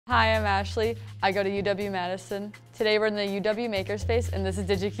Hi, I'm Ashley. I go to UW-Madison. Today we're in the UW Makerspace and this is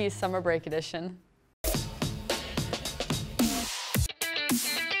DigiKey's Summer Break Edition.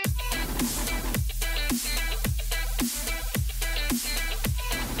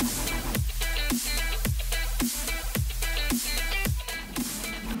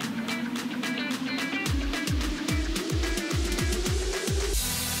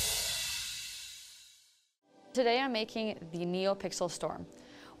 Today I'm making the NeoPixel Storm.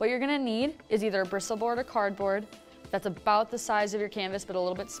 What you're gonna need is either a bristle board or cardboard that's about the size of your canvas but a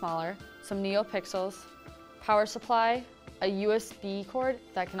little bit smaller, some NeoPixels, power supply, a USB cord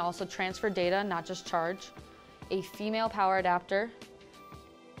that can also transfer data, not just charge, a female power adapter,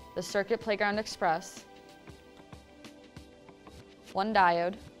 the Circuit Playground Express, one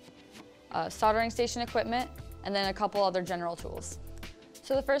diode, soldering station equipment, and then a couple other general tools.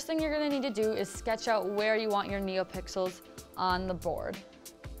 So the first thing you're gonna need to do is sketch out where you want your NeoPixels on the board.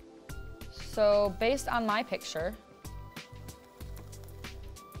 So based on my picture,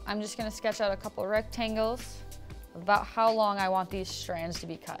 I'm just gonna sketch out a couple rectangles about how long I want these strands to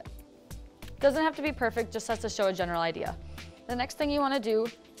be cut. Doesn't have to be perfect, just has to show a general idea. The next thing you wanna do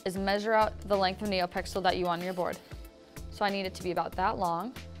is measure out the length of NeoPixel that you want on your board. So I need it to be about that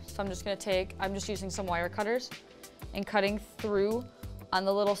long. So I'm just using some wire cutters and cutting through on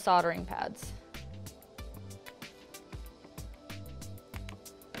the little soldering pads.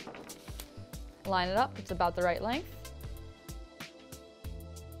 Line it up, it's about the right length.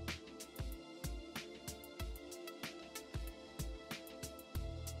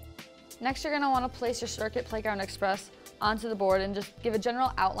 Next, you're gonna wanna place your Circuit Playground Express onto the board and just give a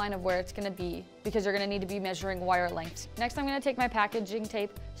general outline of where it's gonna be because you're gonna need to be measuring wire lengths. Next, I'm gonna take my packaging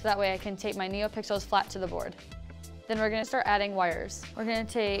tape so that way I can tape my NeoPixels flat to the board. Then we're gonna start adding wires. We're gonna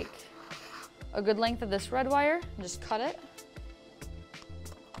take a good length of this red wire and just cut it.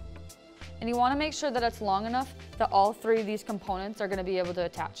 And you wanna make sure that it's long enough that all three of these components are gonna be able to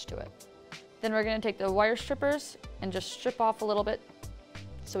attach to it. Then we're gonna take the wire strippers and just strip off a little bit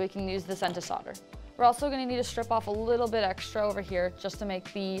so we can use this end to solder. We're also gonna need to strip off a little bit extra over here just to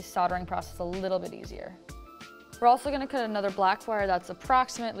make the soldering process a little bit easier. We're also gonna cut another black wire that's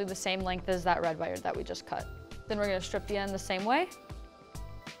approximately the same length as that red wire that we just cut. Then we're gonna strip the end the same way.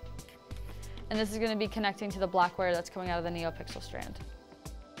 And this is gonna be connecting to the black wire that's coming out of the NeoPixel strand.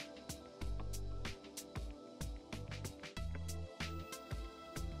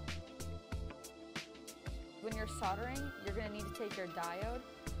 When you're soldering, you're gonna need to take your diode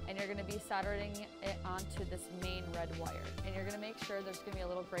and you're gonna be soldering it onto this main red wire. And you're gonna make sure there's gonna be a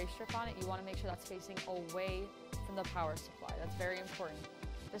little gray strip on it. You wanna make sure that's facing away from the power supply. That's very important.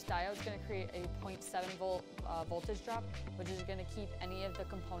 This diode is going to create a 0.7 volt voltage drop, which is going to keep any of the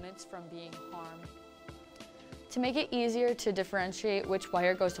components from being harmed. To make it easier to differentiate which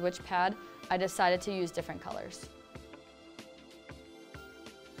wire goes to which pad, I decided to use different colors.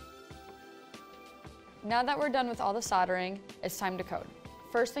 Now that we're done with all the soldering, it's time to code.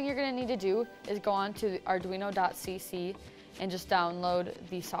 First thing you're going to need to do is go on to arduino.cc and just download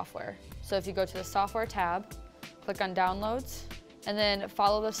the software. So if you go to the software tab, click on downloads, and then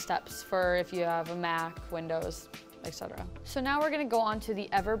follow the steps for if you have a Mac, Windows, etc. So now we're gonna go on to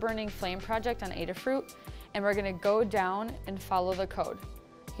the Ever-Burning Flame project on Adafruit, and we're gonna go down and follow the code.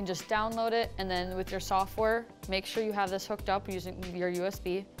 You can just download it, and then with your software, make sure you have this hooked up using your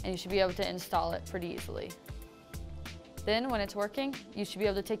USB, and you should be able to install it pretty easily. Then when it's working, you should be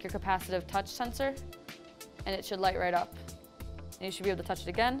able to take your capacitive touch sensor, and it should light right up. And you should be able to touch it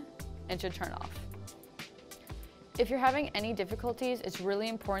again, and it should turn off. If you're having any difficulties, it's really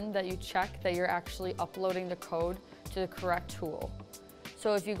important that you check that you're actually uploading the code to the correct tool.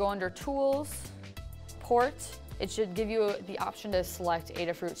 So if you go under Tools, Port, it should give you the option to select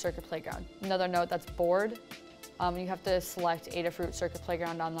Adafruit Circuit Playground. Another note, that's board. You have to select Adafruit Circuit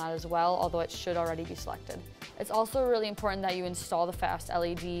Playground on that as well, although it should already be selected. It's also really important that you install the Fast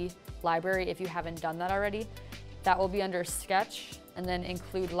LED library if you haven't done that already. That will be under Sketch, and then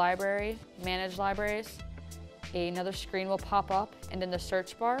include Library, Manage Libraries. Another screen will pop up, and in the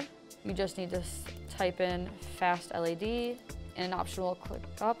search bar, you just need to type in Fast LED, and an option will click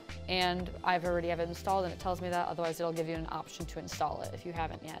up, and I already have it installed, and it tells me that, otherwise it'll give you an option to install it if you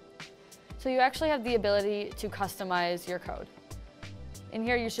haven't yet. So you actually have the ability to customize your code. In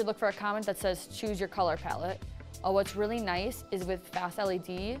here, you should look for a comment that says choose your color palette. What's really nice is with Fast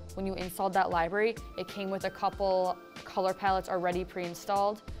LED, when you installed that library, it came with a couple color palettes already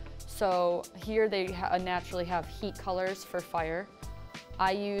pre-installed. So here they naturally have heat colors for fire.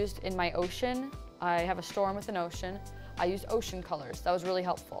 I used in my ocean, I have a storm with an ocean, I used ocean colors. That was really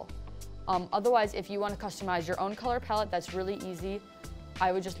helpful. Otherwise, if you want to customize your own color palette, that's really easy.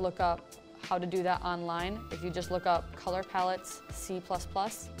 I would just look up how to do that online. If you just look up color palettes C++,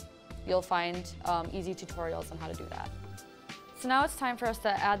 you'll find easy tutorials on how to do that. So now it's time for us to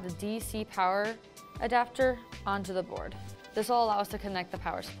add the DC power adapter onto the board. This will allow us to connect the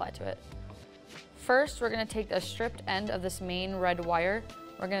power supply to it. First, we're going to take the stripped end of this main red wire.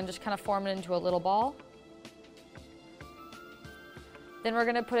 We're going to just kind of form it into a little ball. Then we're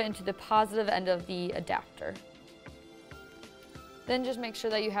going to put it into the positive end of the adapter. Then just make sure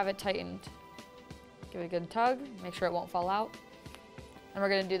that you have it tightened. Give it a good tug, make sure it won't fall out. And we're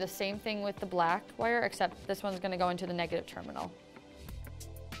going to do the same thing with the black wire, except this one's going to go into the negative terminal.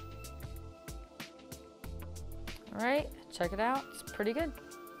 All right, check it out, it's pretty good.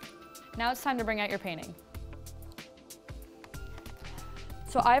 Now it's time to bring out your painting.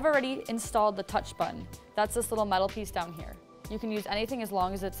 So I've already installed the touch button. That's this little metal piece down here. You can use anything as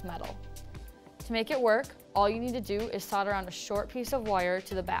long as it's metal. To make it work, all you need to do is solder on a short piece of wire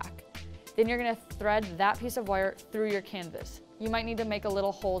to the back. Then you're going to thread that piece of wire through your canvas. You might need to make a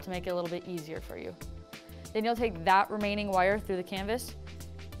little hole to make it a little bit easier for you. Then you'll take that remaining wire through the canvas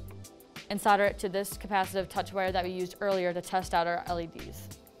and solder it to this capacitive touch wire that we used earlier to test out our LEDs.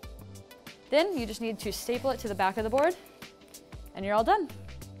 Then you just need to staple it to the back of the board and you're all done.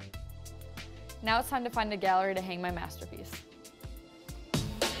 Now it's time to find a gallery to hang my masterpiece.